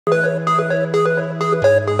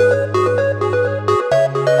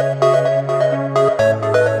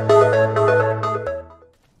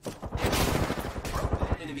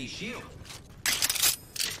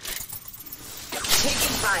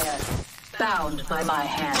bound by my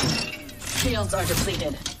hand. Shields are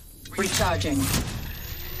depleted. Recharging.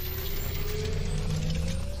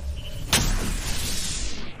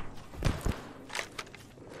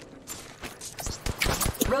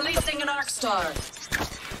 Releasing an arc star.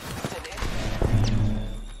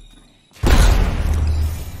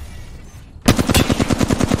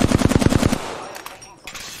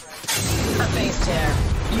 A phase tear.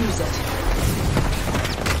 Use it.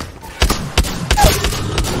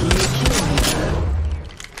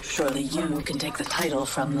 Surely you can take the title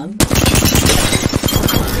from them.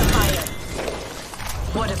 Fire.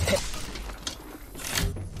 What a pit.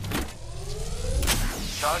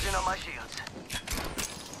 Charging on my shields.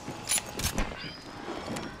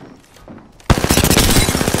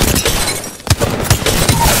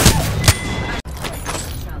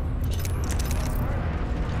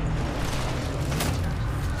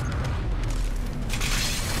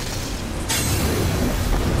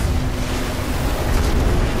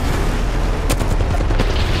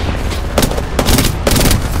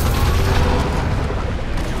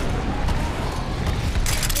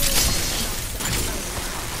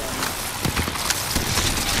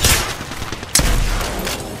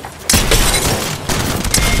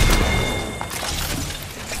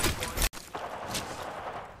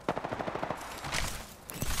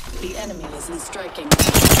 The enemy isn't striking. Turn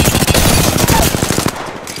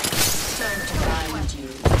to find you.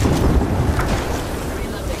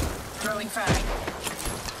 Reloading. Throwing frag.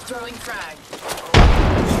 Throwing frag.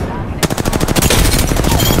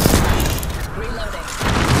 Reloading.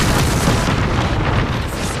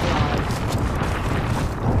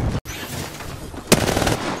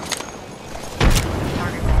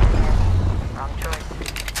 Wrong choice.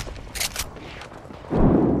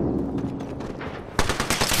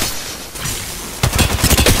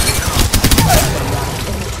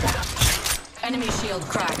 Enemy shield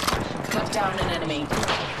cracked. Cut down an enemy.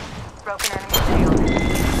 Broken enemy shield.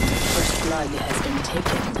 First blood has been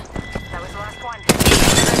taken. That was the last one.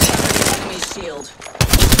 Enemy shield.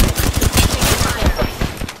 Taking fire.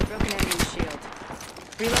 Broken enemy shield.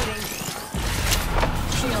 Reloading.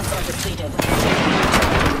 Shields are depleted.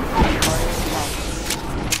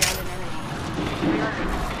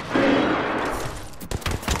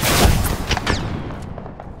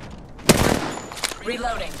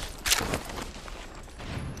 Reloading.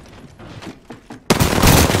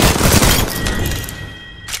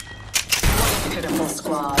 Pitiful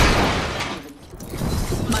squad.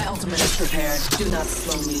 My ultimate is prepared. Do not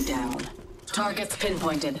slow me down. Targets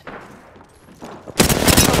pinpointed.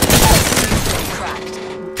 Cracked.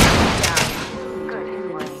 Down. Good.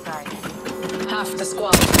 We're inside. Half the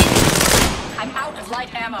squad. I'm out of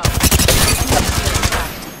light ammo. Enemy shield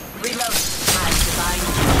cracked. Reload. I'm divine.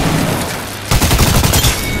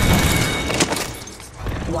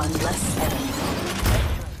 One less enemy.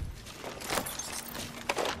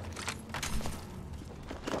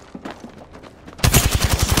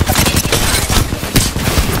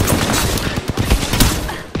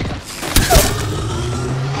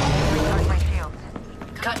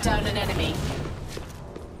 Cut down an enemy.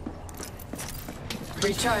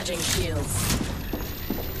 Recharging shields.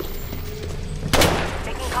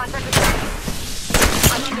 Taking contact with enemy.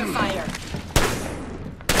 I'm under fire.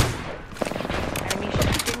 Enemy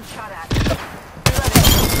getting shot at.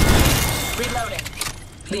 Reloading.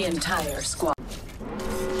 The entire squad.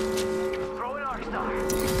 Throw an arc star.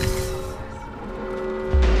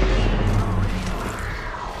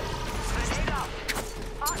 Grenade out.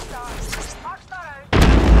 Arc star. Arc star out.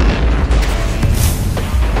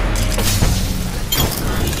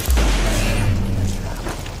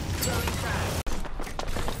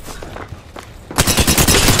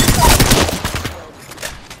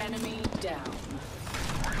 Enemy down.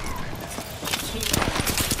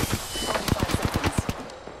 45 seconds.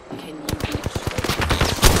 Can you reach?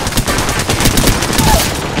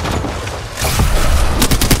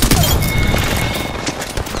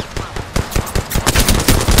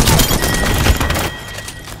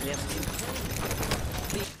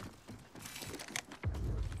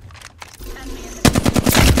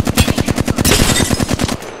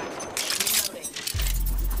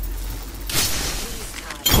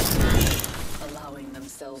 Allowing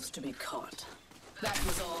themselves to be caught. That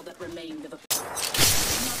was all that remained of a... Not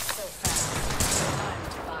so fast. Time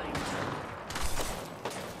to bind you.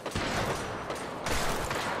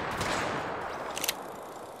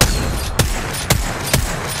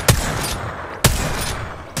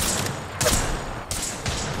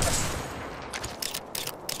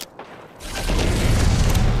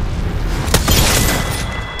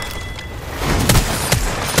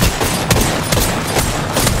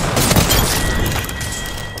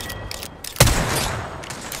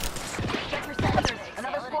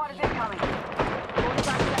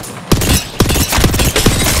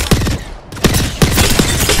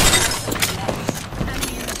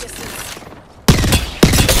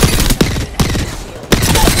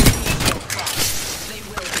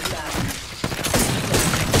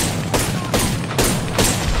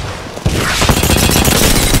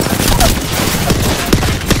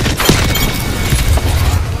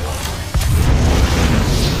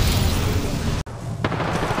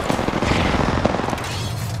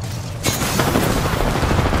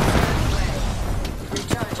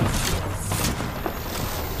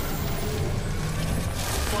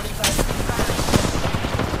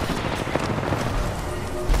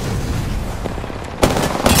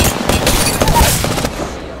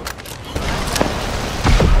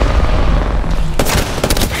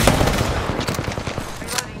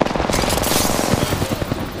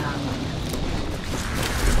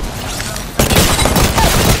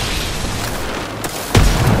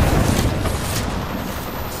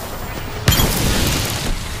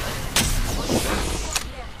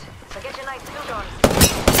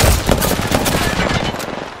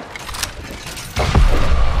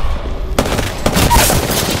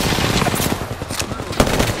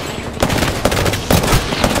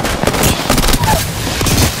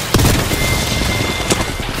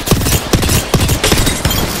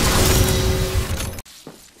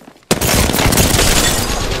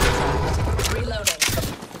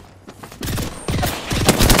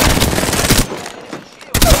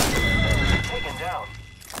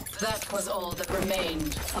 was all that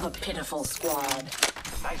remained of a pitiful squad.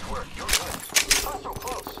 Nice work, you're good. Not so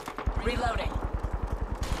close. Reloading.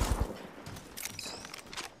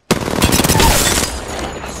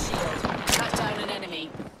 Enemy shield. Cut down an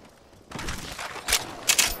enemy.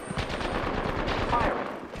 Firing.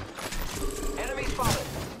 Enemy spotted.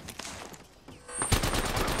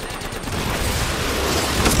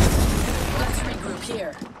 Let's regroup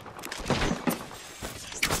here.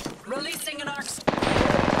 Releasing an arc.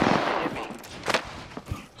 Hit me.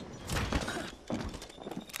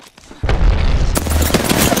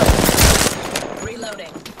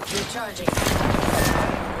 Reloading. Recharging.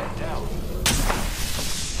 Man down.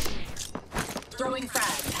 Throwing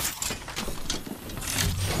frag.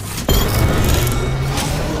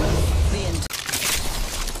 The int-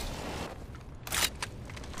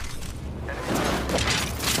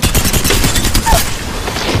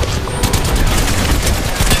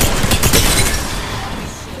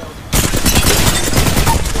 shield.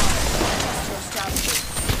 Test your strategy.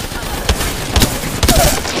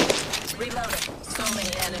 Reloading. So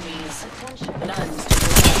many enemies. None to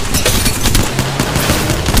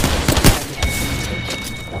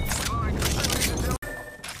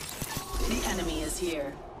The enemy is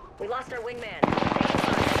here. We lost our wingman.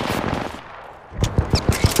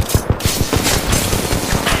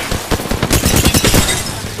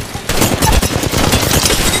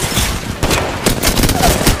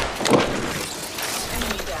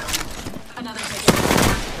 Enemy down. Another ticket.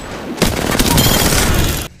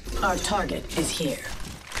 Our target is here.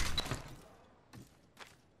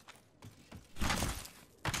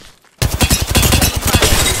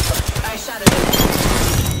 I shot it.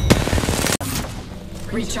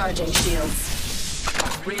 Recharging shields.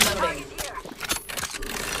 Reloading.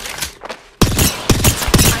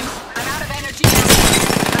 I'm out of energy now.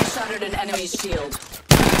 I shattered an enemy's shield.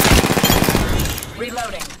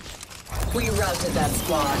 Reloading. We routed that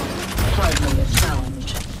squad. Hardly a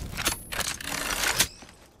challenge.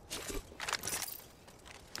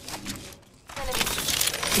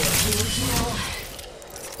 Heal.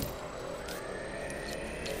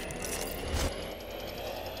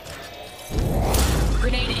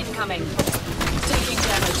 Grenade incoming. Taking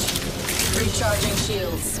damage. Recharging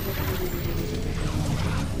shields.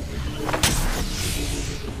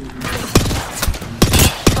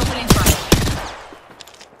 Opening fire.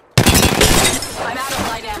 I'm out of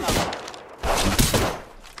light ammo.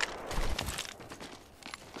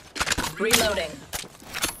 Reloading.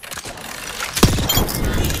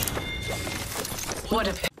 What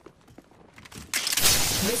a...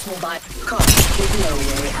 This will buy... Caught with no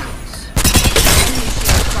way out. Enemy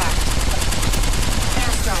shield cracked.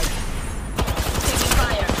 Airstrike. Taking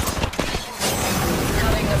fire.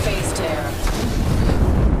 Cutting the phase tear.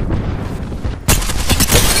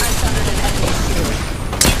 I shattered an enemy shield.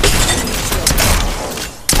 Enemy shield cracked.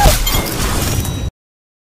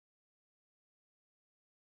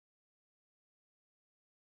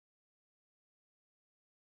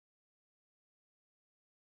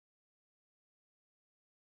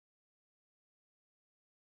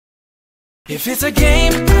 If it's a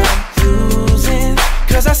game, I'm losing,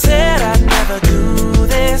 'cause I said I'd never do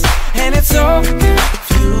this. And it's so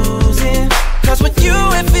confusing, 'cause with you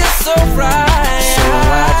it feels so right.